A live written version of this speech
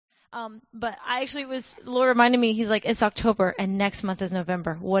But I actually the Lord reminded me, he's like, it's October and next month is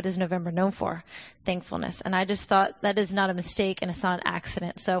November. What is November known for? Thankfulness. And I just thought that is not a mistake and it's not an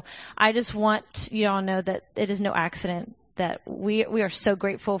accident. So I just want you all to know that it is no accident, that we are so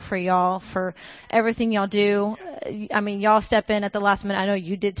grateful for y'all, for everything y'all do. I mean, y'all step in at the last minute. I know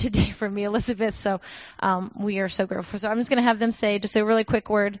you did today for me, Elizabeth. So, we are so grateful. So I'm just going to have them say just a really quick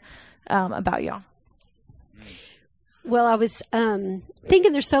word, about y'all. Well, I was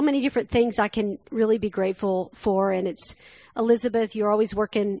thinking there's so many different things I can really be grateful for, and it's Elizabeth, you're always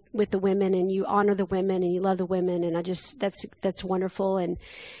working with the women, and you honor the women, and you love the women, and that's wonderful.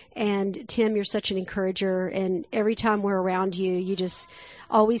 And Tim, you're such an encourager, and every time we're around you, you just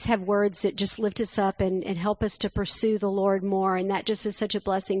always have words that just lift us up and help us to pursue the Lord more, and that just is such a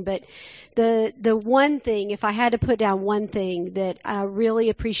blessing. But the one thing, if I had to put down one thing that I really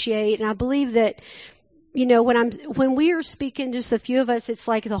appreciate, and I believe that, you know, when we are speaking, just a few of us, it's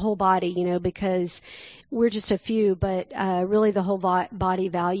like the whole body, you know, because we're just a few, but really the whole body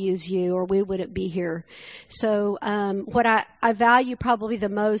values you, or we wouldn't be here. So what I value probably the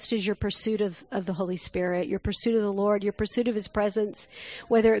most is your pursuit of the Holy Spirit, your pursuit of the Lord, your pursuit of His presence,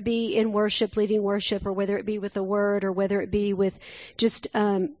 whether it be in worship, leading worship, or whether it be with the Word, or whether it be with just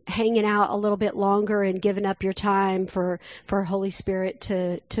hanging out a little bit longer and giving up your time for Holy Spirit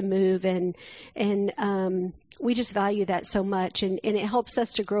to move. And we just value that so much, and it helps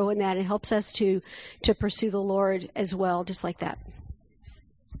us to grow in that. It helps us to pursue the Lord as well, just like that.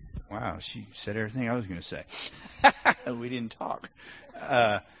 Wow, she said everything I was going to say. We didn't talk.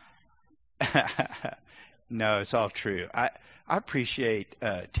 No, it's all true. I appreciate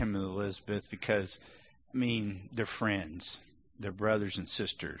Tim and Elizabeth because, I mean, they're friends, they're brothers and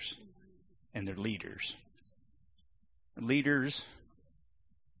sisters, and they're leaders. Leaders.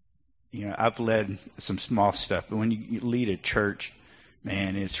 You know, I've led some small stuff, but when you lead a church,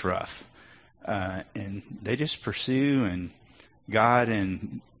 man, it's rough. And they just pursue and God,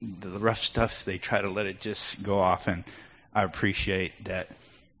 and the rough stuff, they try to let it just go off. And I appreciate that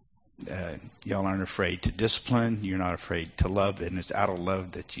y'all aren't afraid to discipline. You're not afraid to love. And it's out of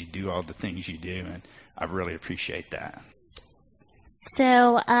love that you do all the things you do. And I really appreciate that.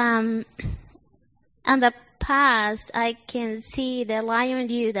 So, on the past, I can see the Lion,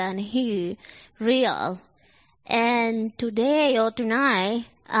 Judah, and Hugh real. And today or tonight,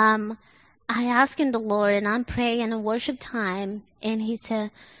 I asking the Lord, and I'm praying in a worship time, and He said,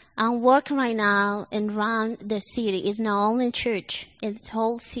 I'm working right now and around the city. It's not only church, it's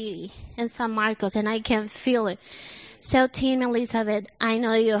whole city in San Marcos, and I can feel it. So, Tim, Elizabeth, I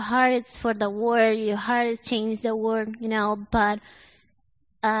know your heart is for the word, your heart is changed the word, you know, but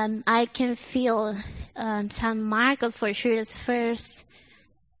I can feel San Marcos for sure is first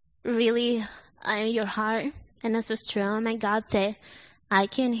really in your heart, and it's so strong. And God said, I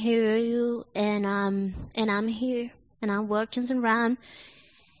can hear you, and I'm here, and I'm working around,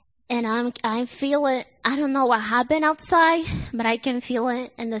 and I feel it. I don't know what happened outside, but I can feel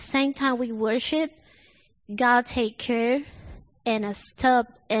it. And the same time we worship, God take care and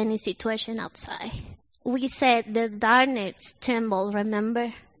stop any situation outside. We said the darkness trembled,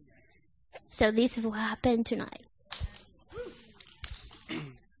 remember? So this is what happened tonight.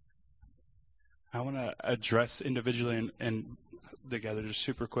 I want to address individually and together just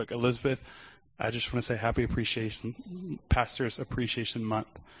super quick. Elizabeth, I just want to say Happy Appreciation, Pastor's Appreciation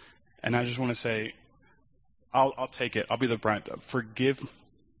Month. And I just want to say, I'll take it. I'll be the brunt. Forgive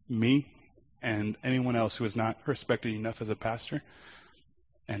me and anyone else who is not respected enough as a pastor.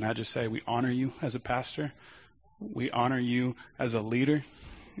 And I just say we honor you as a pastor. We honor you as a leader.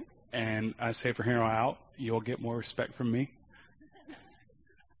 And I say from here on out, you'll get more respect from me.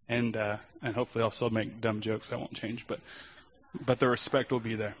 And hopefully I'll still make dumb jokes. That won't change. But the respect will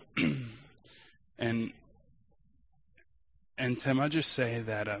be there. And Tim, I just say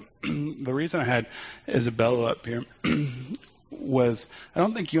that the reason I had Isabella up here was I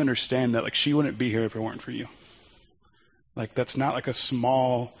don't think you understand that, like, she wouldn't be here if it weren't for you. Like, that's not like a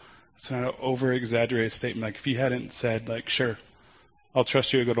small, it's not an over-exaggerated statement. Like, if you hadn't said, like, sure, I'll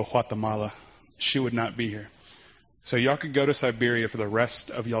trust you to go to Guatemala, she would not be here. So y'all could go to Siberia for the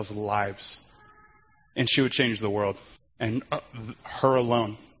rest of y'all's lives, and she would change the world. And her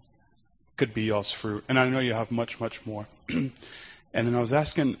alone could be y'all's fruit. And I know you have much, much more. And then I was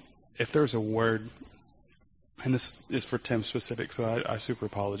asking if there's a word, and this is for Tim specific, so I super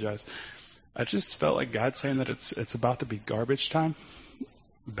apologize. I just felt like God saying that it's about to be garbage time,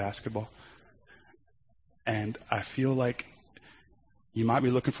 basketball. And I feel like you might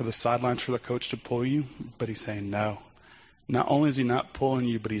be looking for the sidelines for the coach to pull you, but he's saying no. Not only is he not pulling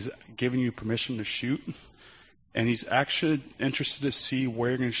you, but he's giving you permission to shoot. And he's actually interested to see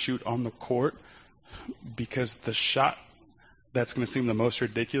where you're going to shoot on the court, because the shot that's going to seem the most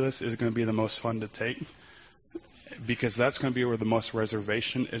ridiculous is going to be the most fun to take, because that's going to be where the most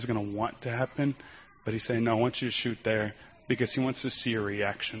reservation is going to want to happen. But he's saying, no, I want you to shoot there, because he wants to see a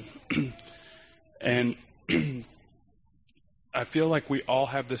reaction. And I feel like we all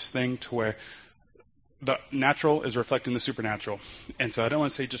have this thing to where the natural is reflecting the supernatural. And so I don't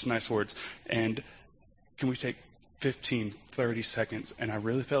want to say just nice words. And can we take 15, 30 seconds? And I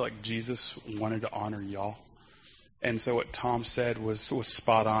really felt like Jesus wanted to honor y'all. And so what Tom said was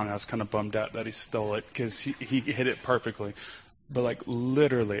spot on. I was kind of bummed out that he stole it, because he hit it perfectly. But like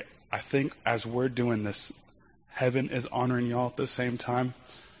literally, I think as we're doing this, heaven is honoring y'all at the same time.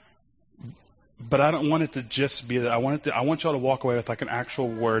 But I don't want it to just be that. I want y'all to walk away with like an actual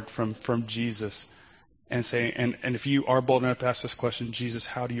word from Jesus, and say, and if you are bold enough to ask this question, Jesus,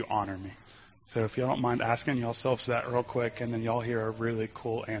 how do you honor me? So if y'all don't mind asking yourselves that real quick, and then y'all hear a really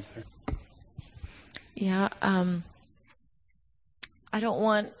cool answer. Yeah, I don't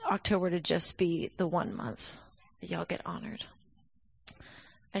want October to just be the 1 month that y'all get honored.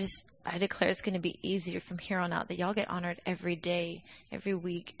 I declare it's going to be easier from here on out, that y'all get honored every day, every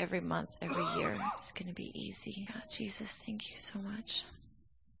week, every month, every year. It's going to be easy. Yeah, Jesus, thank you so much.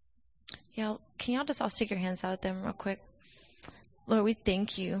 Yeah, can y'all just all stick your hands out at them real quick? Lord, we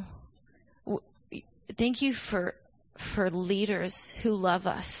thank you. Thank you for leaders who love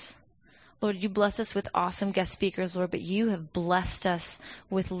us. Lord, you bless us with awesome guest speakers, Lord, but you have blessed us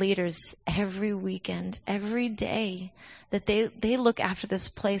with leaders every weekend, every day, that they look after this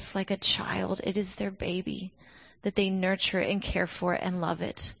place like a child. It is their baby, that they nurture it and care for it and love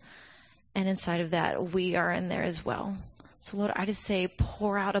it. And inside of that, we are in there as well. So, Lord, I just say,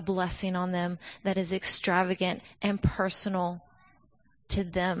 pour out a blessing on them that is extravagant and personal to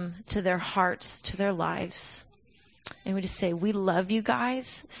them, to their hearts, to their lives. And we just say, we love you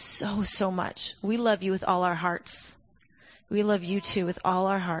guys so, so much. We love you with all our hearts. We love you too with all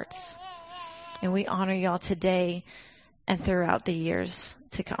our hearts. And we honor y'all today and throughout the years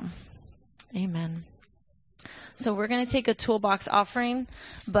to come. Amen. So we're going to take a toolbox offering,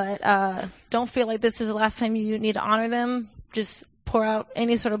 but don't feel like this is the last time you need to honor them. Just pour out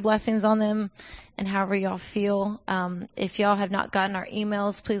any sort of blessings on them and however y'all feel. If y'all have not gotten our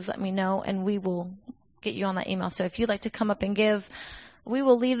emails, please let me know, and we will get you on that email. So if you'd like to come up and give, we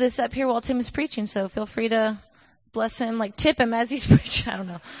will leave this up here while Tim is preaching. So feel free to bless him, like tip him as he's preaching. I don't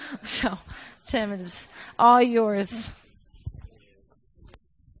know. So Tim, it is all yours.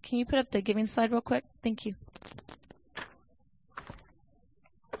 Can you put up the giving slide real quick? Thank you.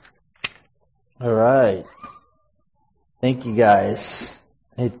 All right. Thank you, guys.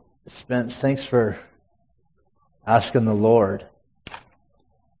 Hey, Spence, thanks for asking the Lord.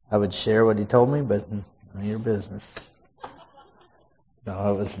 I would share what he told me, but none of your business.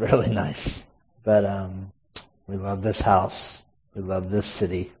 No, it was really nice. But we love this house. We love this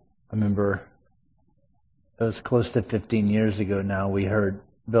city. I remember it was close to 15 years ago now, we heard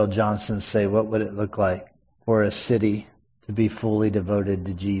Bill Johnson say, what would it look like for a city to be fully devoted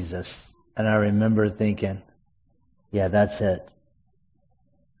to Jesus? And I remember thinking, yeah, that's it.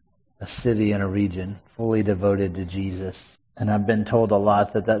 A city and a region fully devoted to Jesus. And I've been told a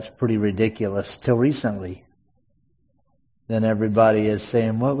lot that that's pretty ridiculous till recently. Then everybody is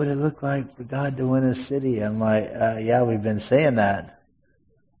saying, what would it look like for God to win a city? I'm like, yeah, we've been saying that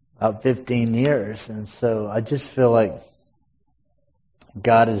about 15 years. And so I just feel like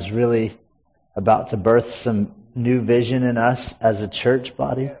God is really about to birth some new vision in us as a church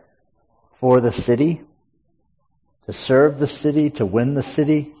body for the city, to serve the city, to win the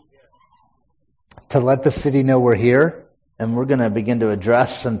city, to let the city know we're here. And we're going to begin to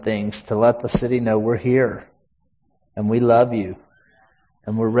address some things to let the city know we're here. And we love you.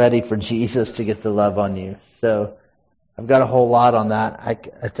 And we're ready for Jesus to get the love on you. So I've got a whole lot on that.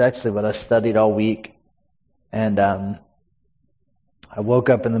 It's actually what I studied all week. And I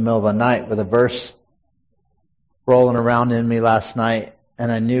woke up in the middle of the night with a verse rolling around in me last night.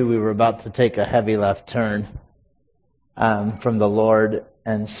 And I knew we were about to take a heavy left turn from the Lord.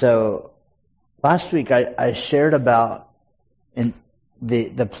 And so last week I shared about in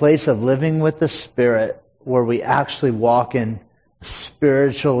the place of living with the Spirit, where we actually walk in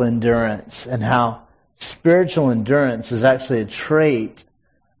spiritual endurance, and how spiritual endurance is actually a trait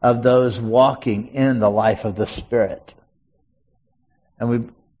of those walking in the life of the Spirit.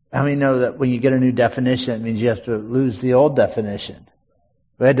 And how many know that when you get a new definition, it means you have to lose the old definition?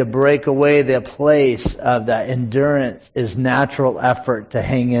 We had to break away the place of that endurance is natural effort to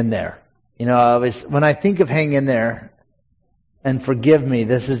hang in there. You know, when I think of hang in there, and forgive me,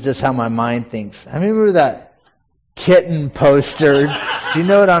 this is just how my mind thinks. I remember that kitten poster. Do you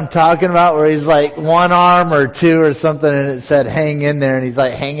know what I'm talking about? Where he's like one arm or two or something, and it said hang in there, and he's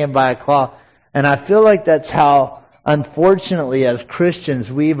like hanging by a claw. And I feel like that's how, unfortunately, as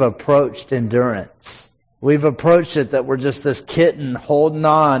Christians, we've approached endurance. We've approached it that we're just this kitten holding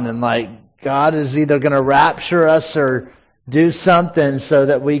on, and like God is either going to rapture us or do something so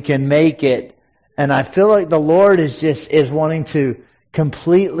that we can make it. And I feel like the Lord is wanting to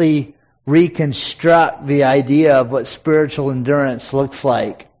completely reconstruct the idea of what spiritual endurance looks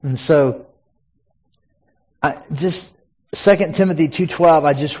like. And so, 2 Timothy 2:12,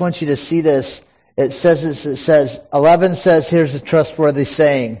 I just want you to see this. It says, 11 says, here's a trustworthy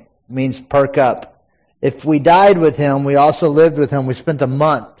saying. It means perk up. If we died with Him, we also lived with Him. We spent a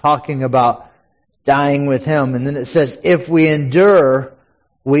month talking about dying with Him. And then it says, if we endure,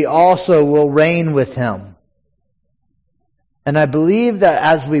 we also will reign with Him. And I believe that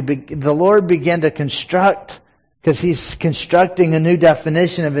as the Lord began to construct, because He's constructing a new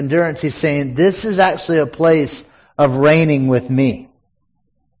definition of endurance, He's saying, this is actually a place of reigning with me.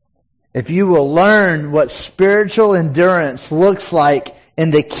 If you will learn what spiritual endurance looks like in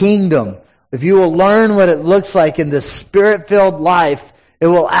the kingdom, if you will learn what it looks like in the Spirit-filled life, it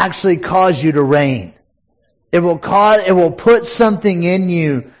will actually cause you to reign. It will put something in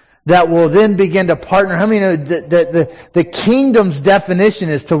you that will then begin to partner. How many know that the kingdom's definition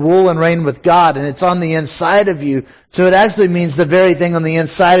is to rule and reign with God, and it's on the inside of you. So it actually means the very thing on the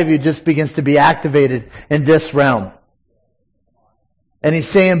inside of you just begins to be activated in this realm. And He's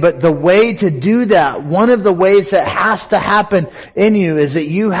saying, but the way to do that, one of the ways that has to happen in you is that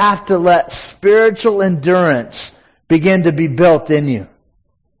you have to let spiritual endurance begin to be built in you.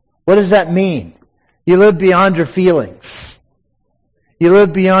 What does that mean? You live beyond your feelings. You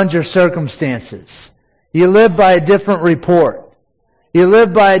live beyond your circumstances. You live by a different report. You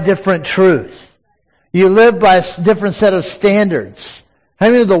live by a different truth. You live by a different set of standards. I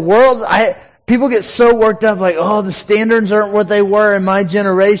mean, the world, people get so worked up like, oh, the standards aren't what they were in my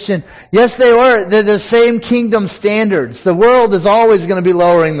generation. Yes, they were. They're the same kingdom standards. The world is always going to be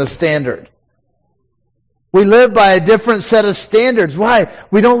lowering the standard. We live by a different set of standards. Why?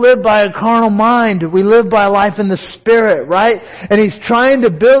 We don't live by a carnal mind. We live by life in the Spirit, right? And He's trying to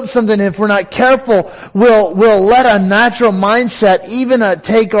build something. If we're not careful, we'll let a natural mindset even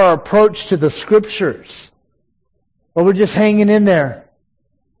take our approach to the Scriptures. But we're just hanging in there.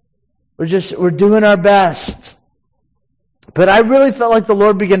 We're doing our best. But I really felt like the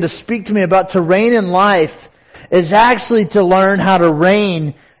Lord began to speak to me about to reign in life is actually to learn how to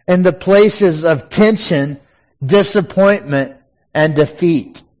reign in the places of tension, disappointment, and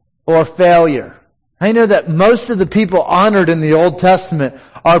defeat or failure. I know that most of the people honored in the Old Testament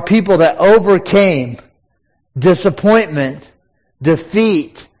are people that overcame disappointment,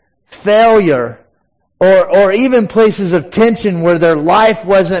 defeat, failure, or even places of tension where their life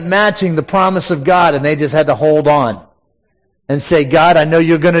wasn't matching the promise of God and they just had to hold on and say, God, I know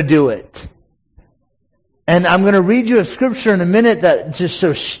you're going to do it. And I'm going to read you a scripture in a minute that just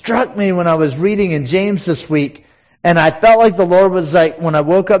so struck me when I was reading in James this week. And I felt like the Lord was like, when I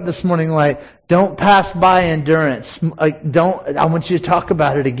woke up this morning, like, don't pass by endurance. I want you to talk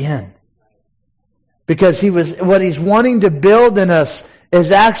about it again. Because what He's wanting to build in us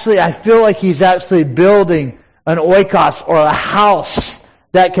is actually, I feel like He's actually building an oikos or a house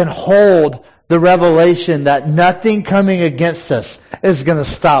that can hold the revelation that nothing coming against us is going to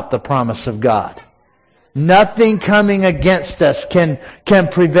stop the promise of God. Nothing coming against us can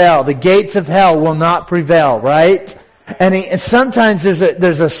prevail. The gates of hell will not prevail, right? And sometimes there's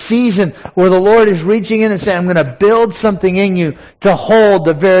a season where the Lord is reaching in and saying, I'm going to build something in you to hold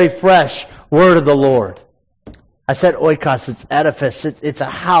the very fresh word of the Lord. I said oikos, it's edifice, it's a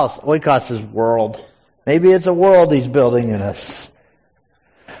house. Oikos is world. Maybe it's a world He's building in us.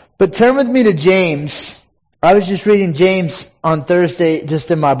 But turn with me to James. I was just reading James on Thursday,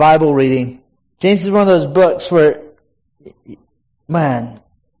 just in my Bible reading. James is one of those books where, man,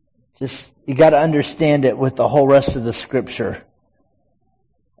 just you got to understand it with the whole rest of the Scripture.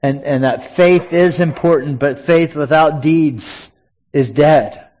 And that faith is important, but faith without deeds is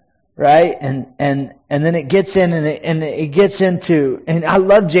dead, right? And then it gets in and it gets into, and I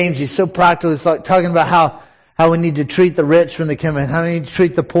love James. He's so practical. He's like talking about how we need to treat the rich from the kingdom, how we need to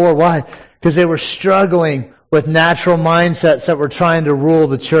treat the poor. Why? Because they were struggling with natural mindsets that were trying to rule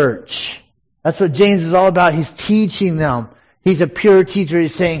the church. That's what James is all about. He's teaching them. He's a pure teacher.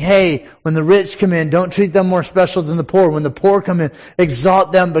 He's saying, hey, when the rich come in, don't treat them more special than the poor. When the poor come in,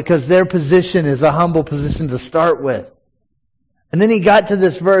 exalt them because their position is a humble position to start with. And then he got to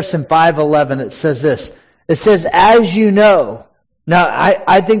this verse in 5:11. It says this. It says, as you know. Now,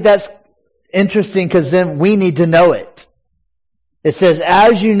 I think that's interesting because then we need to know it. It says,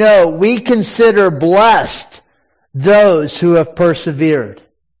 as you know, we consider blessed those who have persevered.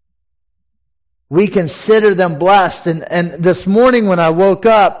 We consider them blessed. And this morning when I woke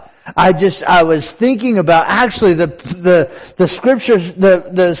up, I was thinking about actually the scriptures,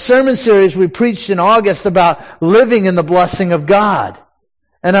 the sermon series we preached in August about living in the blessing of God.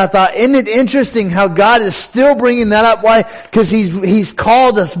 And I thought, isn't it interesting how God is still bringing that up? Why? Because He's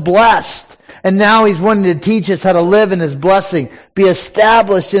called us blessed. And now He's wanting to teach us how to live in His blessing, be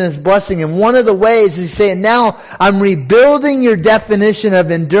established in His blessing. And one of the ways He's saying, now I'm rebuilding your definition of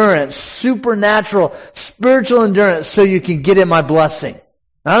endurance, supernatural, spiritual endurance, so you can get in my blessing.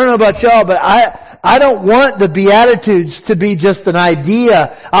 I don't know about y'all, but I don't want the Beatitudes to be just an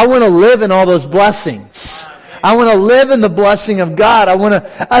idea. I want to live in all those blessings. I want to live in the blessing of God.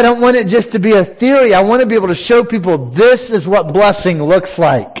 I don't want it just to be a theory. I want to be able to show people this is what blessing looks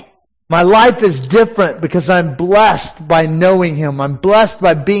like. My life is different because I'm blessed by knowing Him. I'm blessed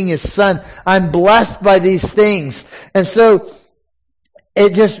by being His son. I'm blessed by these things. And so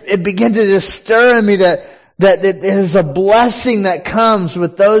it began to just stir in me that there's a blessing that comes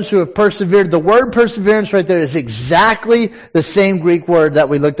with those who have persevered. The word perseverance right there is exactly the same Greek word that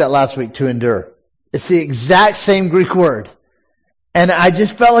we looked at last week, to endure. It's the exact same Greek word. And I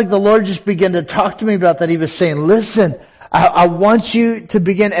just felt like the Lord just began to talk to me about that. He was saying, listen, I want you to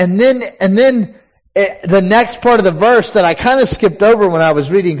begin. And then the next part of the verse that I kind of skipped over when I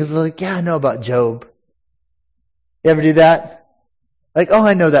was reading, because I was like, yeah, I know about Job. You ever do that? Like, oh,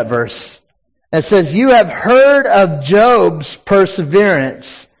 I know that verse. And it says, you have heard of Job's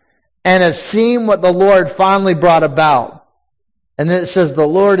perseverance and have seen what the Lord finally brought about. And then it says, the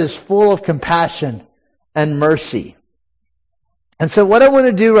Lord is full of compassion and mercy. And so what I want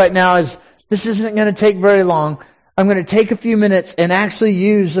to do right now is, this isn't going to take very long. I'm going to take a few minutes and actually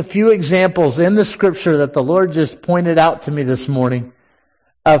use a few examples in the scripture that the Lord just pointed out to me this morning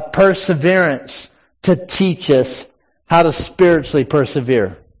of perseverance to teach us how to spiritually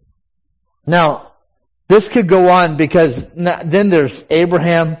persevere. Now, this could go on because then there's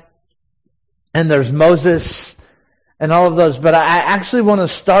Abraham and there's Moses and all of those. But I actually want to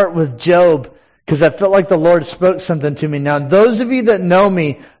start with Job because I felt like the Lord spoke something to me. Now, those of you that know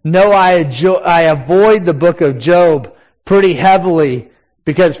me know I avoid the book of Job pretty heavily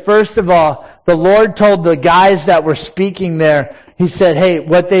because, first of all, the Lord told the guys that were speaking there, He said, hey,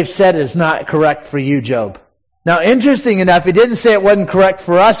 what they've said is not correct for you, Job. Now, interesting enough, He didn't say it wasn't correct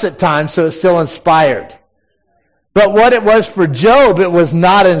for us at times, so it's still inspired. But what it was for Job, it was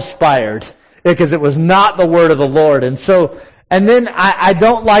not inspired because it was not the word of the Lord. And then I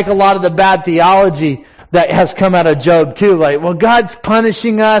don't like a lot of the bad theology that has come out of Job too. Like, well, God's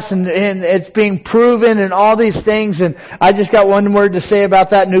punishing us and it's being proven and all these things. And I just got one word to say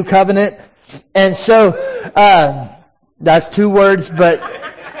about that, new covenant. And so, that's two words, but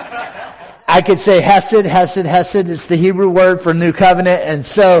I could say hesed. It's the Hebrew word for new covenant. And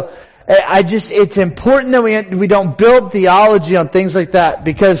so it's important that we don't build theology on things like that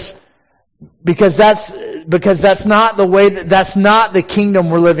because that's not the way that's not the kingdom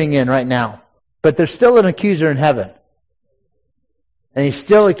we're living in right now. But there's still an accuser in heaven. And he's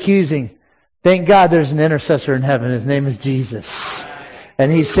still accusing. Thank God there's an intercessor in heaven. His name is Jesus.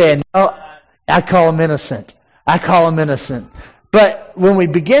 And he's saying, no, I call him innocent. But when we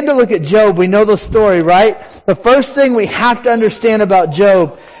begin to look at Job, we know the story, right? The first thing we have to understand about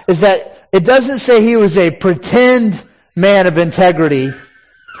Job is that it doesn't say he was a pretend man of integrity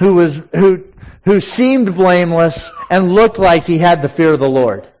who seemed blameless and looked like he had the fear of the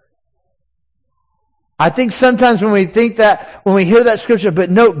Lord. I think sometimes when we hear that scripture, but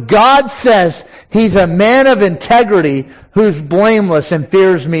note, God says he's a man of integrity who's blameless and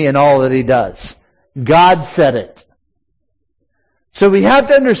fears me in all that he does. God said it. So we have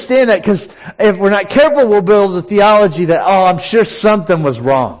to understand that because if we're not careful, we'll build a theology that, oh, I'm sure something was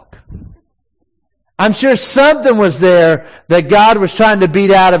wrong. I'm sure something was there that God was trying to beat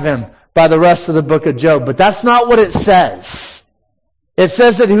out of him by the rest of the book of Job. But that's not what it says. It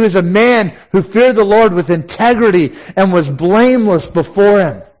says that he was a man who feared the Lord with integrity and was blameless before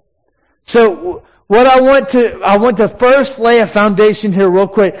him. So what I want to first lay a foundation here real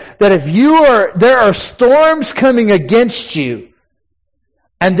quick, that if there are storms coming against you,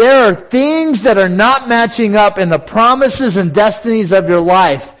 and there are things that are not matching up in the promises and destinies of your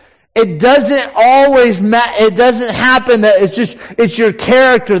life, it doesn't always it doesn't happen that it's your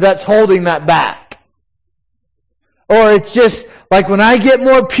character that's holding that back. Or it's just like when I get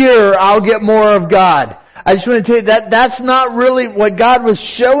more pure, I'll get more of God. I just want to tell you that's not really what God was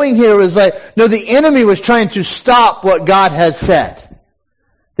showing here. Was like, no, the enemy was trying to stop what God had said.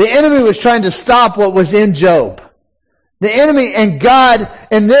 The enemy was trying to stop what was in Job. The enemy and God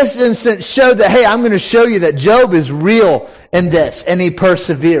in this instance showed that, hey, I'm going to show you that Job is real in this. And he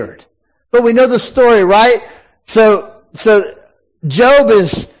persevered. But we know the story, right? So Job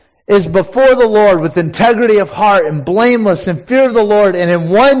is before the Lord with integrity of heart and blameless and fear of the Lord. And in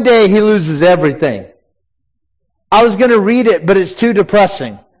one day he loses everything. I was going to read it, but it's too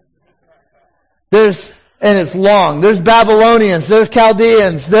depressing. And it's long. There's Babylonians, there's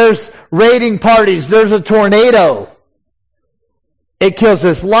Chaldeans, there's raiding parties, there's a tornado. It kills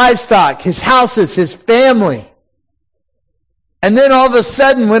his livestock, his houses, his family. And then all of a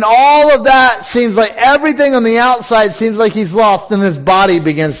sudden, when all of that seems like everything on the outside seems like he's lost, then his body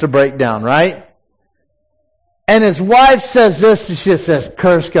begins to break down, right? And his wife says this, and she says,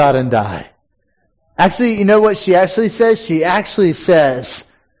 curse God and die. Actually, you know what she actually says? She actually says,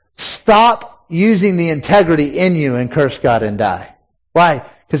 stop using the integrity in you and curse God and die. Why?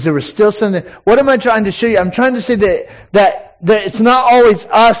 Because there was still something. What am I trying to show you? I'm trying to say that it's not always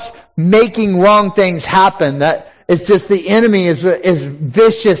us making wrong things happen. That it's just the enemy is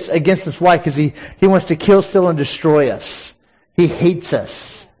vicious against us. Why? Because he wants to kill, steal, and destroy us. He hates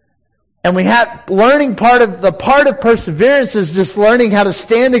us. And we have learning part of perseverance is just learning how to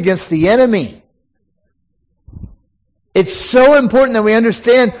stand against the enemy. It's so important that we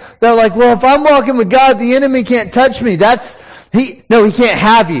understand that, like, well, if I'm walking with God, the enemy can't touch me. He can't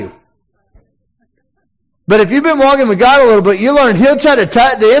have you. But if you've been walking with God a little bit, you learn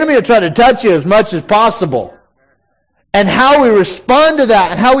the enemy will try to touch you as much as possible. And how we respond to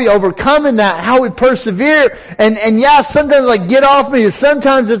that, and how we overcome in that, and how we persevere. And yeah, sometimes like, get off me.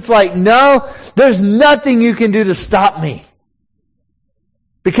 Sometimes it's like, no, there's nothing you can do to stop me.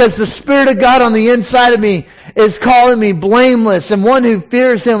 Because the Spirit of God on the inside of me is calling me blameless and one who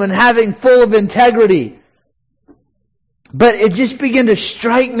fears Him and having full of integrity. But it just began to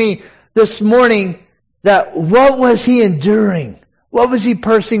strike me this morning that what was he enduring? What was he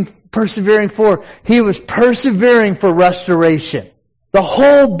persevering for? He was persevering for restoration. The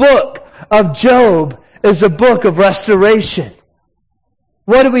whole book of Job is a book of restoration.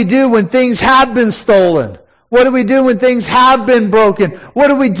 What do we do when things have been stolen? What do we do when things have been broken? What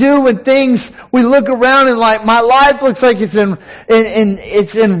do we do when we look around and like, my life looks like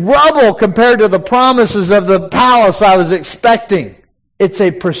it's in rubble compared to the promises of the palace I was expecting. It's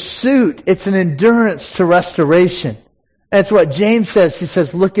a pursuit. It's an endurance to restoration. That's what James says. He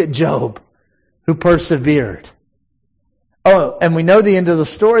says, look at Job, who persevered. Oh, and we know the end of the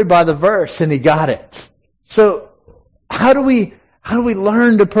story by the verse, and he got it. So, how do we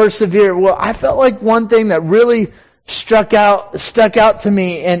learn to persevere? Well, I felt like one thing that really stuck out to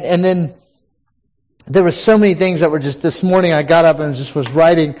me, and then there were so many things that were just this morning I got up and just was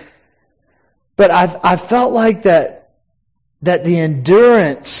writing. But I felt like that the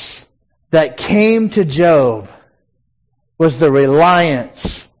endurance that came to Job was the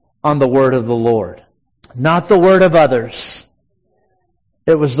reliance on the word of the Lord. Not the word of others.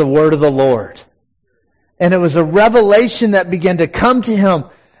 It was the word of the Lord. And it was a revelation that began to come to him.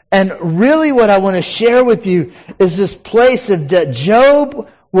 And really what I want to share with you is this place that Job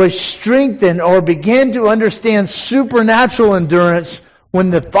was strengthened or began to understand supernatural endurance when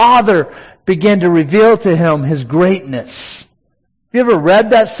the Father began to reveal to him His greatness. Have you ever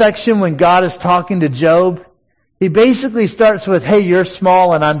read that section when God is talking to Job? He basically starts with, hey, you're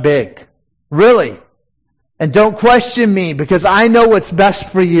small and I'm big. Really? And don't question me because I know what's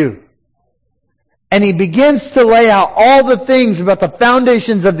best for you. And he begins to lay out all the things about the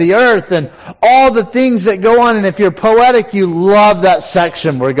foundations of the earth and all the things that go on. And if you're poetic, you love that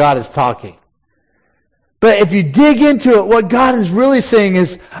section where God is talking. But if you dig into it, what God is really saying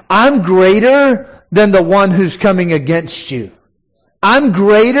is, I'm greater than the one who's coming against you. I'm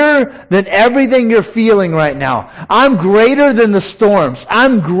greater than everything you're feeling right now. I'm greater than the storms.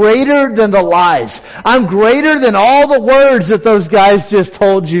 I'm greater than the lies. I'm greater than all the words that those guys just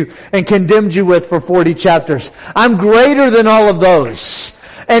told you and condemned you with for 40 chapters. I'm greater than all of those.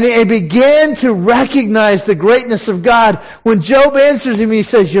 And he began to recognize the greatness of God. When Job answers him, he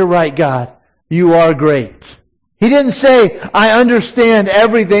says, you're right, God. You are great. He didn't say, I understand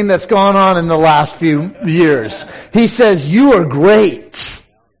everything that's gone on in the last few years. He says, you are great.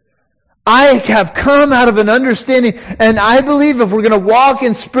 I have come out of an understanding, and I believe if we're going to walk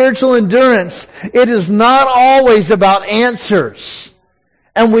in spiritual endurance, it is not always about answers.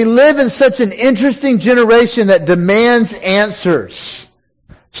 And we live in such an interesting generation that demands answers.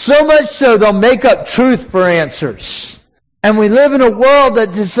 So much so they'll make up truth for answers. And we live in a world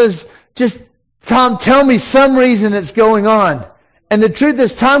that just says, Tom, tell me some reason it's going on. And the truth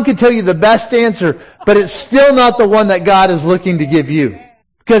is, Tom can tell you the best answer, but it's still not the one that God is looking to give you.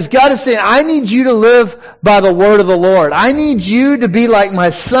 Because God is saying, I need you to live by the word of the Lord. I need you to be like my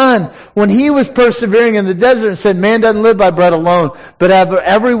son when he was persevering in the desert and said, man doesn't live by bread alone, but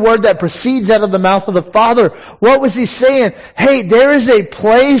every word that proceeds out of the mouth of the Father. What was he saying? Hey, there is a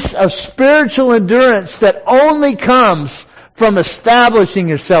place of spiritual endurance that only comes from establishing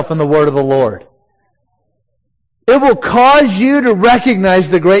yourself in the word of the Lord. It will cause you to recognize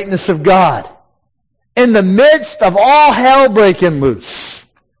the greatness of God. In the midst of all hell breaking loose,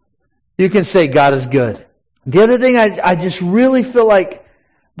 you can say God is good. The other thing I just really feel like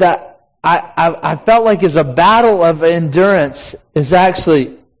that I felt like is a battle of endurance is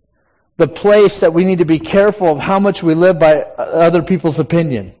actually the place that we need to be careful of how much we live by other people's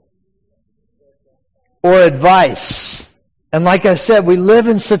opinion or advice. And like I said, we live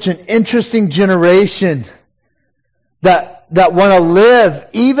in such an interesting generation that want to live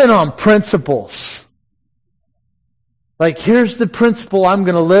even on principles. Like, here's the principle I'm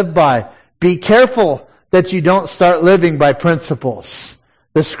going to live by. Be careful that you don't start living by principles.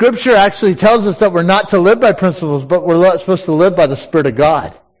 The scripture actually tells us that we're not to live by principles, but we're supposed to live by the Spirit of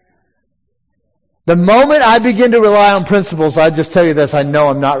God. The moment I begin to rely on principles, I just tell you this, I know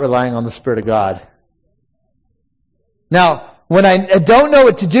I'm not relying on the Spirit of God. Now, when I don't know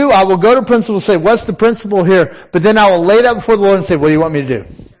what to do, I will go to principles and say, what's the principle here? But then I will lay that before the Lord and say, what do you want me to do?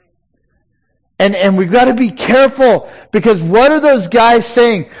 And we've got to be careful, because what are those guys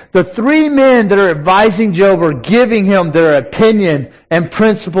saying? The three men that are advising Job are giving him their opinion and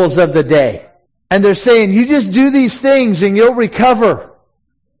principles of the day. And they're saying, you just do these things and you'll recover.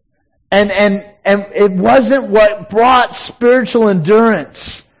 And it wasn't what brought spiritual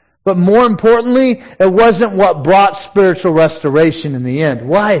endurance. But more importantly, it wasn't what brought spiritual restoration in the end.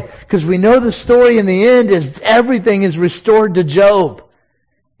 Why? Because we know the story in the end is everything is restored to Job,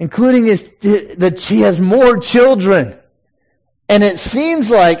 including that she has more children. And it seems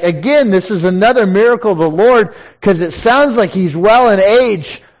like, again, this is another miracle of the Lord, because it sounds like he's well in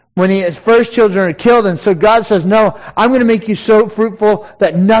age when his first children are killed. And so God says, no, I'm going to make you so fruitful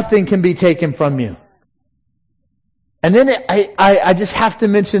that nothing can be taken from you. And then I just have to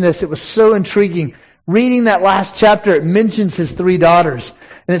mention this. It was so intriguing. Reading that last chapter, it mentions his three daughters.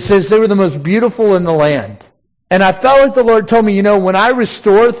 And it says they were the most beautiful in the land. And I felt like the Lord told me, when I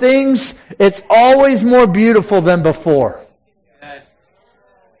restore things, it's always more beautiful than before.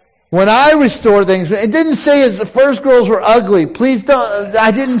 When I restore things, it didn't say as the first girls were ugly. Please don't, I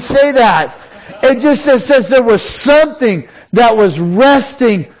didn't say that. It just says there was something that was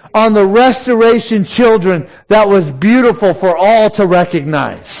resting on the restoration children that was beautiful for all to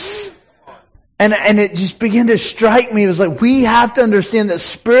recognize. And it just began to strike me. It was like, we have to understand that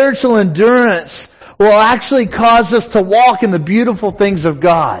spiritual endurance will actually cause us to walk in the beautiful things of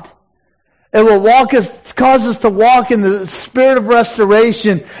God. It will cause us to walk in the spirit of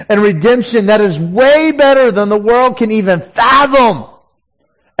restoration and redemption that is way better than the world can even fathom.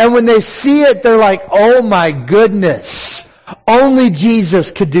 And when they see it, they're like, oh my goodness. Only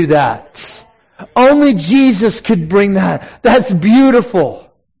Jesus could do that. Only Jesus could bring that. That's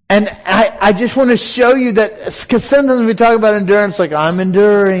beautiful. And I just want to show you that, because sometimes we talk about endurance like, I'm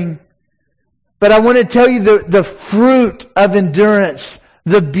enduring. But I want to tell you the fruit of endurance,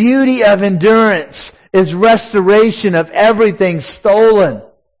 the beauty of endurance is restoration of everything stolen.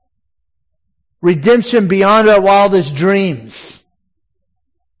 Redemption beyond our wildest dreams.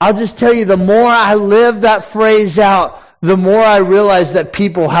 I'll just tell you, the more I live that phrase out, the more I realize that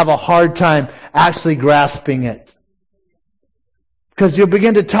people have a hard time actually grasping it. Because you'll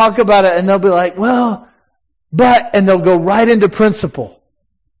begin to talk about it and they'll be like, well, but, and they'll go right into principle.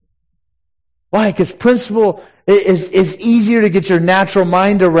 Why? Because principle is easier to get your natural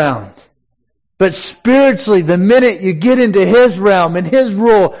mind around. But spiritually, the minute you get into His realm and His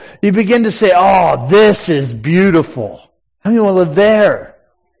rule, you begin to say, oh, this is beautiful. How many want to live there?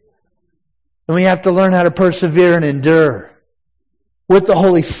 And we have to learn how to persevere and endure with the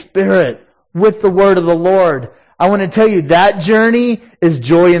Holy Spirit, with the Word of the Lord. I want to tell you, that journey is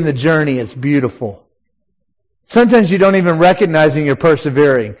joy in the journey. It's beautiful. Sometimes you don't even recognize you're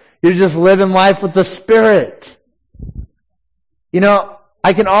persevering. You're just living life with the Spirit.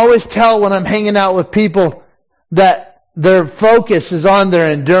 I can always tell when I'm hanging out with people that their focus is on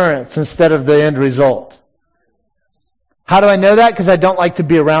their endurance instead of the end result. How do I know that? Because I don't like to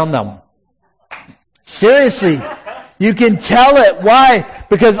be around them. Seriously, you can tell it. Why?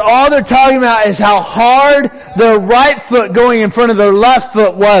 Because all they're talking about is how hard their right foot going in front of their left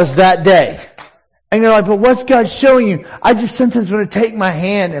foot was that day. And you're like, but what's God showing you? I just sometimes want to take my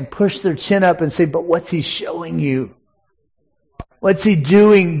hand and push their chin up and say, but what's He showing you? What's He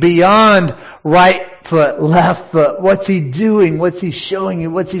doing beyond right foot, left foot. What's he doing? What's he showing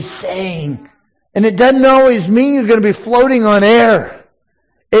you? What's he saying? And it doesn't always mean you're going to be floating on air.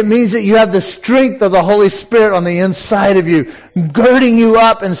 It means that you have the strength of the Holy Spirit on the inside of you, girding you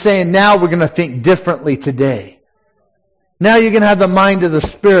up and saying, now we're going to think differently today. Now you're going to have the mind of the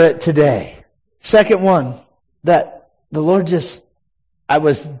Spirit today. Second one, that the Lord I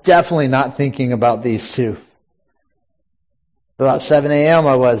was definitely not thinking about these two. About 7 a.m.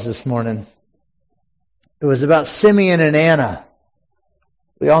 I was this morning. It was about Simeon and Anna.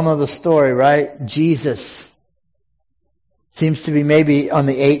 We all know the story, right? Jesus. Seems to be maybe on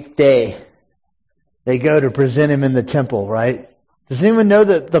the 8th day. They go to present him in the temple, right? Does anyone know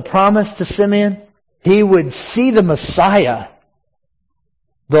the promise to Simeon? He would see the Messiah,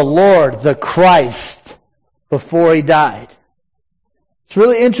 the Lord, the Christ, before he died. It's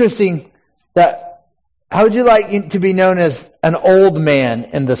really interesting that, how would you like to be known as an old man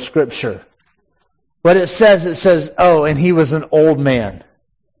in the Scripture? What it says, oh, and he was an old man.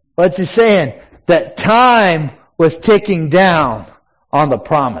 What's he saying? That time was ticking down on the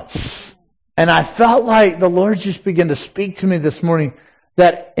promise. And I felt like the Lord just began to speak to me this morning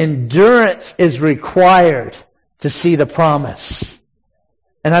that endurance is required to see the promise.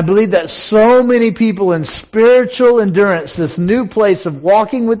 And I believe that so many people in spiritual endurance, this new place of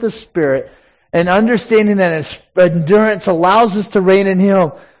walking with the Spirit and understanding that endurance allows us to reign in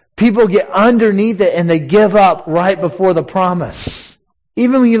Him, people get underneath it and they give up right before the promise.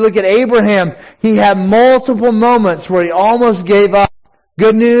 Even when you look at Abraham, he had multiple moments where he almost gave up.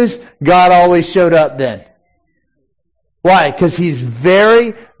 Good news, God always showed up then. Why? Because he's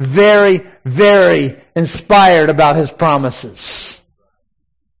very, very, very inspired about his promises.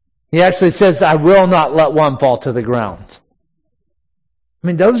 He actually says, I will not let one fall to the ground. I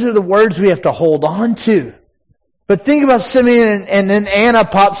mean, those are the words we have to hold on to. But think about Simeon and then Anna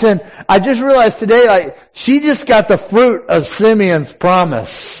pops in. I just realized today, she just got the fruit of Simeon's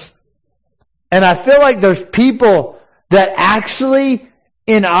promise. And I feel like there's people that actually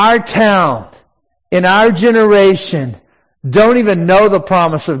in our town, in our generation, don't even know the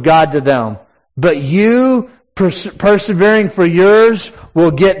promise of God to them. But you persevering for yours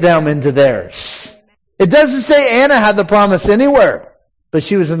will get them into theirs. It doesn't say Anna had the promise anywhere, but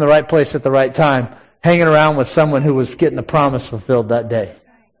she was in the right place at the right time, hanging around with someone who was getting the promise fulfilled that day.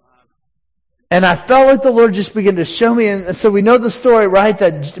 And I felt like the Lord just began to show me, and so we know the story, right?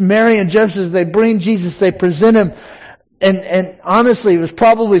 That Mary and Joseph, they bring Jesus, they present him, and honestly, he was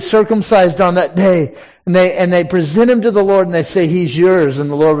probably circumcised on that day. And they present him to the Lord and they say, he's yours. And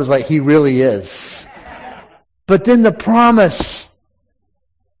the Lord was like, he really is. But then the promise.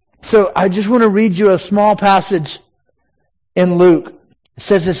 So I just want to read you a small passage in Luke. It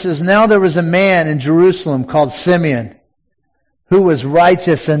says, now there was a man in Jerusalem called Simeon who was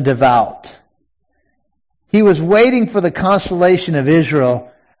righteous and devout. He was waiting for the consolation of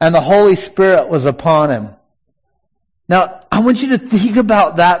Israel, and the Holy Spirit was upon him. Now, I want you to think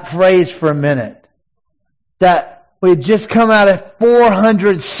about that phrase for a minute. That we had just come out of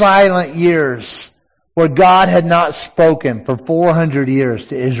 400 silent years where God had not spoken for 400 years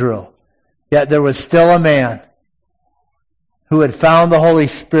to Israel. Yet there was still a man who had found the Holy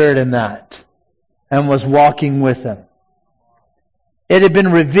Spirit in that and was walking with him. It had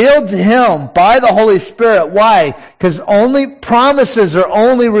been revealed to him by the Holy Spirit. Why? Because promises are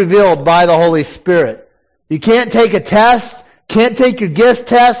only revealed by the Holy Spirit. You can't take a test. Can't take your gift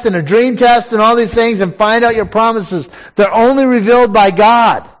test and a dream test and all these things and find out your promises. They're only revealed by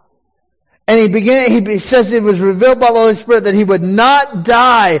God. And he says it was revealed by the Holy Spirit that he would not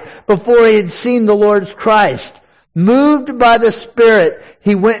die before he had seen the Lord's Christ. Moved by the Spirit,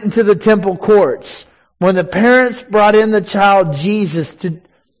 he went into the temple courts. When the parents brought in the child Jesus to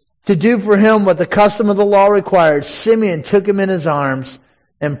do for him what the custom of the law required, Simeon took him in his arms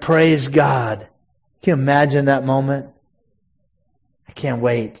and praised God. Can you imagine that moment? I can't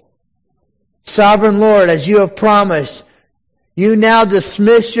wait. Sovereign Lord, as you have promised, you now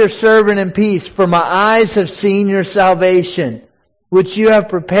dismiss your servant in peace, for my eyes have seen your salvation, which you have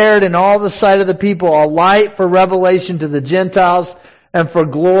prepared in all the sight of the people, a light for revelation to the Gentiles and for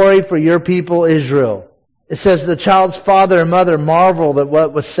glory for your people Israel. It says the child's father and mother marveled at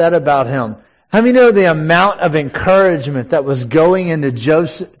what was said about him. How many know the amount of encouragement that was going into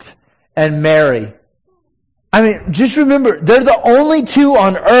Joseph and Mary? I mean, just remember, they're the only two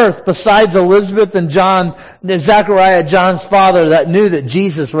on earth besides Elizabeth and John, Zechariah, John's father, that knew that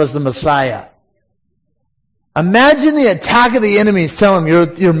Jesus was the Messiah. Imagine the attack of the enemies telling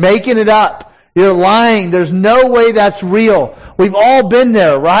them, you're making it up. You're lying. There's no way that's real. We've all been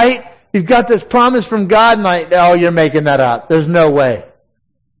there, right? You've got this promise from God and you're making that up. There's no way.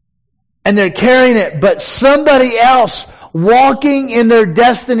 and they're carrying it, but somebody else walking in their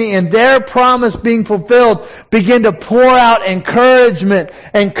destiny and their promise being fulfilled begin to pour out encouragement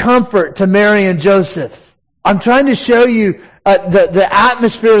and comfort to Mary and Joseph. I'm trying to show you the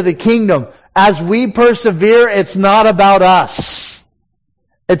atmosphere of the kingdom. As we persevere, it's not about us.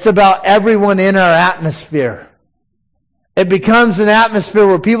 It's about everyone in our atmosphere. It becomes an atmosphere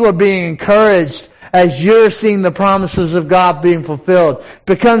where people are being encouraged as you're seeing the promises of God being fulfilled. It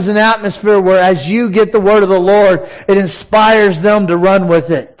becomes an atmosphere where as you get the word of the Lord, it inspires them to run with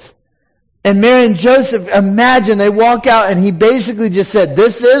it. And Mary and Joseph, imagine they walk out and he basically just said,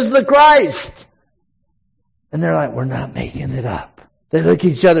 "This is the Christ." And they're like, "We're not making it up." They look at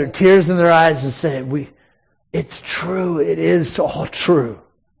each other, tears in their eyes, and say, "It's true. It is all true.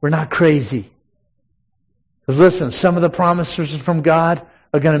 We're not crazy." Because listen, some of the promises from God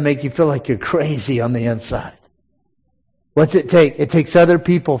are going to make you feel like you're crazy on the inside. What's it take? It takes other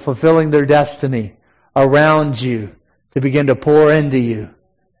people fulfilling their destiny around you to begin to pour into you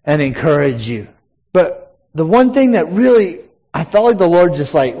and encourage you. But the one thing that really, I felt like the Lord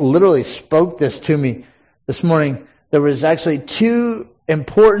just literally spoke this to me this morning. There was actually two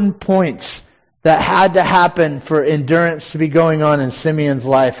important points that had to happen for endurance to be going on in Simeon's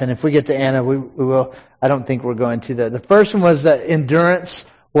life. And if we get to Anna, we will. I don't think we're going to. The first one was that endurance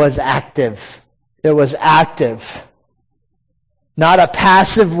was active. It was active. Not a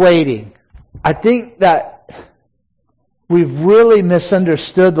passive waiting. I think that we've really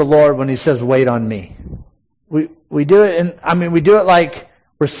misunderstood the Lord when He says, "Wait on me." We do it, we do it like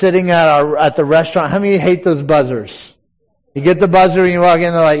we're sitting at the restaurant. How many of you hate those buzzers? You get the buzzer and you walk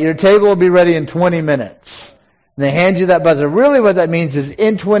in, they're like, "Your table will be ready in 20 minutes. And they hand you that buzzer. Really what that means is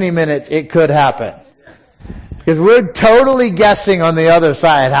in 20 minutes it could happen. Because we're totally guessing on the other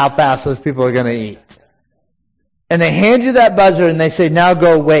side how fast those people are going to eat. And they hand you that buzzer and they say, "Now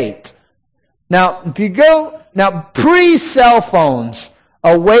go wait." Now, pre-cell phones,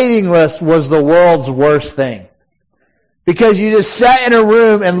 a waiting list was the world's worst thing. Because you just sat in a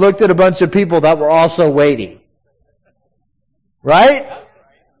room and looked at a bunch of people that were also waiting. Right?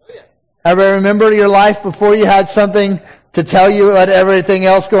 Ever remember your life before you had something to tell you about everything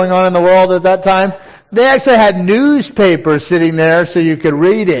else going on in the world at that time? They actually had newspapers sitting there so you could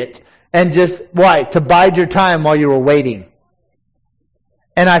read it. And just, why? To bide your time while you were waiting.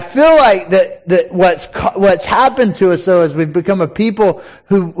 And I feel like that what's happened to us though is we've become a people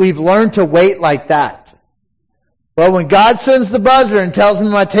who we've learned to wait like that. Well, when God sends the buzzer and tells me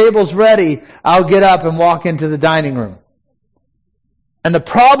my table's ready, I'll get up and walk into the dining room. And the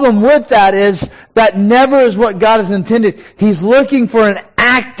problem with that is that never is what God has intended. He's looking for an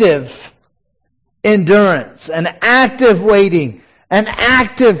active endurance, an active waiting, an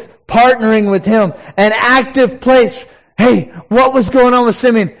active partnering with Him, an active place. Hey, what was going on with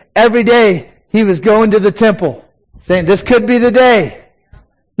Simeon? Every day he was going to the temple, saying, "This could be the day."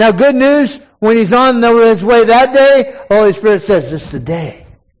 Now, good news, when he's on his way that day, the Holy Spirit says, "This is the day."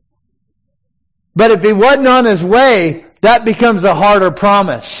 But if he wasn't on his way, that becomes a harder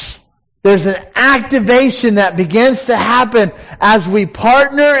promise. There's an activation that begins to happen as we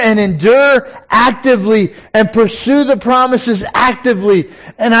partner and endure actively and pursue the promises actively.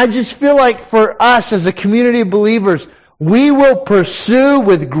 And I just feel like for us as a community of believers, we will pursue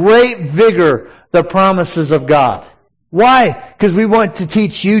with great vigor the promises of God. Why? Because we want to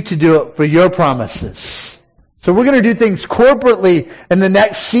teach you to do it for your promises. So we're going to do things corporately in the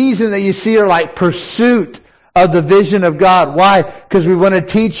next season that you see are like pursuit of the vision of God. Why? Because we want to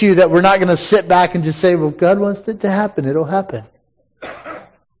teach you that we're not going to sit back and just say, "Well, God wants it to happen. It'll happen."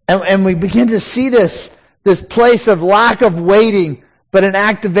 And we begin to see this place of lack of waiting, but an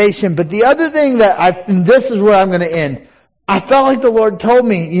activation. But the other thing and this is where I'm going to end. I felt like the Lord told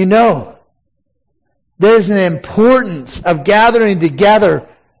me, there's an importance of gathering together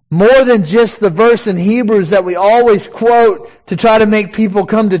more than just the verse in Hebrews that we always quote to try to make people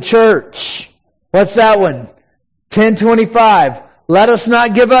come to church. What's that one? 10:25. "Let us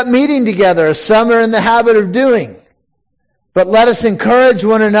not give up meeting together, as some are in the habit of doing, but let us encourage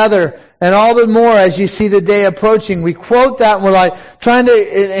one another, and all the more as you see the day approaching." We quote that and we're like and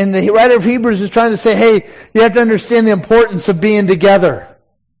the writer of Hebrews is trying to say, hey, you have to understand the importance of being together.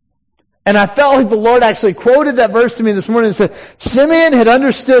 And I felt like the Lord actually quoted that verse to me this morning and said, Simeon had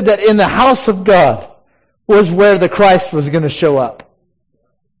understood that in the house of God was where the Christ was going to show up.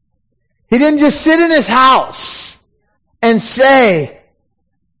 He didn't just sit in his house and say,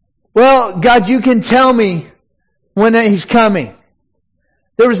 "Well, God, you can tell me when He's coming."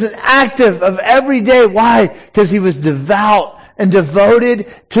 There was an active of every day. Why? Because he was devout and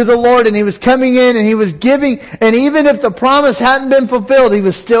devoted to the Lord. And he was coming in and he was giving. And even if the promise hadn't been fulfilled, he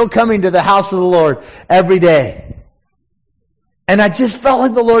was still coming to the house of the Lord every day. And I just felt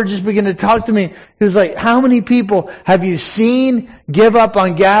like the Lord just began to talk to me. He was like, how many people have you seen give up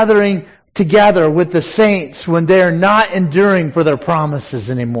on gathering together with the saints when they're not enduring for their promises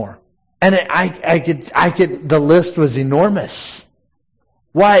anymore? And I could, the list was enormous.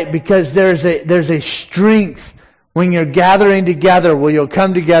 Why? Because there's a strength when you're gathering together, where you'll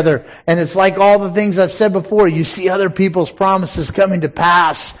come together. And it's like all the things I've said before. You see other people's promises coming to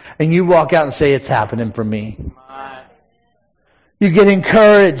pass, and you walk out and say, it's happening for me. You get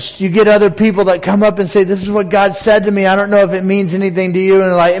encouraged. You get other people that come up and say, this is what God said to me. I don't know if it means anything to you.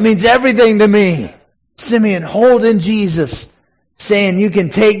 And like, it means everything to me. Simeon, holding Jesus, saying, you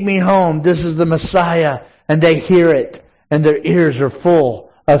can take me home. This is the Messiah. And they hear it, and their ears are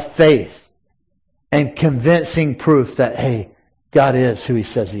full of faith and convincing proof that, hey, God is who He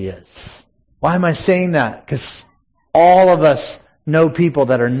says He is. Why am I saying that? Because all of us know people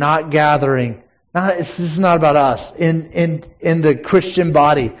that are not gathering. This is not about us. In the Christian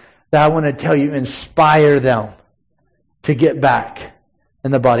body, that I want to tell you, inspire them to get back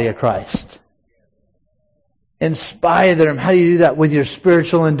in the body of Christ. Inspire them. How do you do that? With your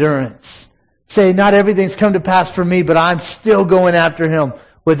spiritual endurance. Say, not everything's come to pass for me, but I'm still going after Him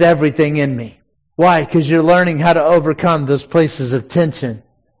with everything in me. Why? Because you're learning how to overcome those places of tension,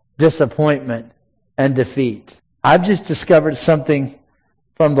 disappointment, and defeat. I've just discovered something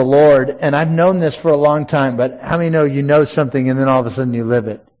from the Lord, and I've known this for a long time, but how many know you know something and then all of a sudden you live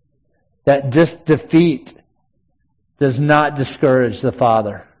it? That defeat does not discourage the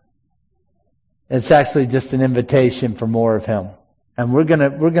Father. It's actually just an invitation for more of Him. And we're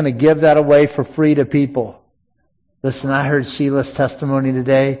gonna give that away for free to people. Listen, I heard Sheila's testimony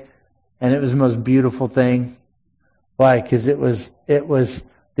today, and it was the most beautiful thing. Why? Because it was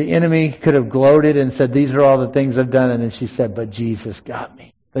the enemy could have gloated and said, these are all the things I've done. And then she said, but Jesus got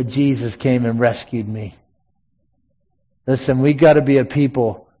me. But Jesus came and rescued me. Listen, we've got to be a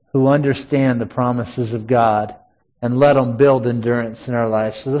people who understand the promises of God and let them build endurance in our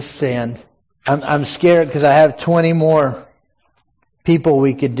lives. So let's stand. I'm scared because I have 20 more people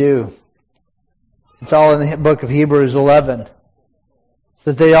we could do. It's all in the book of Hebrews 11.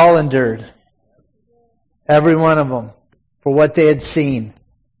 That they all endured. Every one of them. For what they had seen.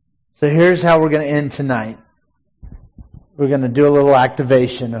 So here's how we're going to end tonight. We're going to do a little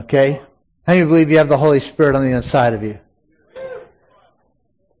activation, okay? How do you believe you have the Holy Spirit on the inside of you?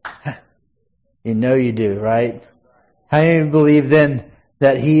 You know you do, right? How do you believe then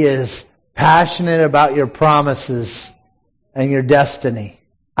that He is passionate about your promises and your destiny?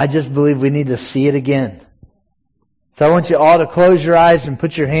 I just believe we need to see it again. So I want you all to close your eyes and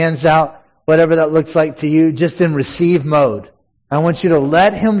put your hands out, whatever that looks like to you, just in receive mode. I want you to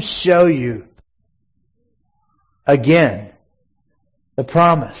let Him show you again the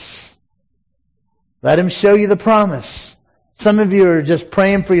promise. Let Him show you the promise. Some of you are just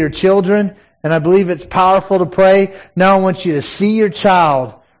praying for your children, and I believe it's powerful to pray. Now I want you to see your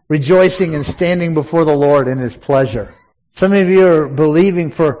child rejoicing and standing before the Lord in His pleasure. Some of you are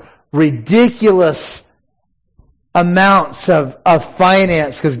believing for ridiculous amounts of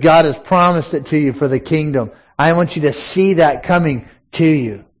finance because God has promised it to you for the kingdom. I want you to see that coming to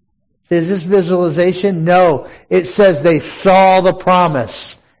you. Is this visualization? No. It says they saw the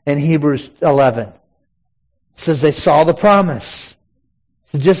promise in Hebrews 11. It says they saw the promise.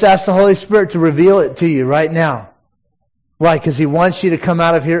 So just ask the Holy Spirit to reveal it to you right now. Why? Because He wants you to come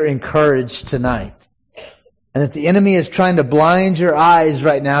out of here encouraged tonight. And if the enemy is trying to blind your eyes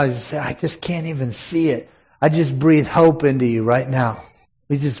right now, you say, I just can't even see it. I just breathe hope into you right now.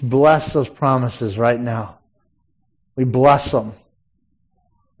 We just bless those promises right now. We bless them.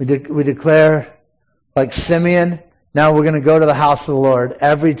 We declare, like Simeon, now we're going to go to the house of the Lord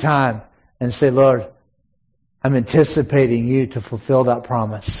every time and say, Lord, I'm anticipating you to fulfill that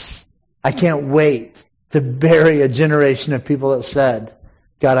promise. I can't wait to bury a generation of people that said,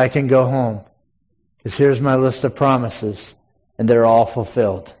 God, I can go home. Because here's my list of promises, and they're all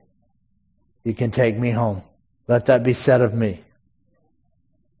fulfilled. You can take me home. Let that be said of me.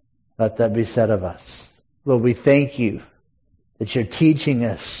 Let that be said of us. Lord, we thank you that you're teaching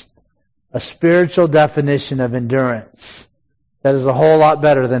us a spiritual definition of endurance that is a whole lot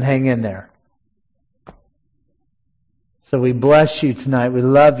better than hang in there. So we bless you tonight. We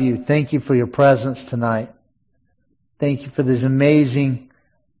love you. Thank you for your presence tonight. Thank you for this amazing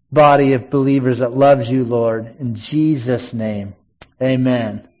body of believers that loves you, Lord. In Jesus' name,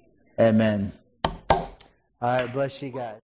 amen. Amen. All right, bless you guys.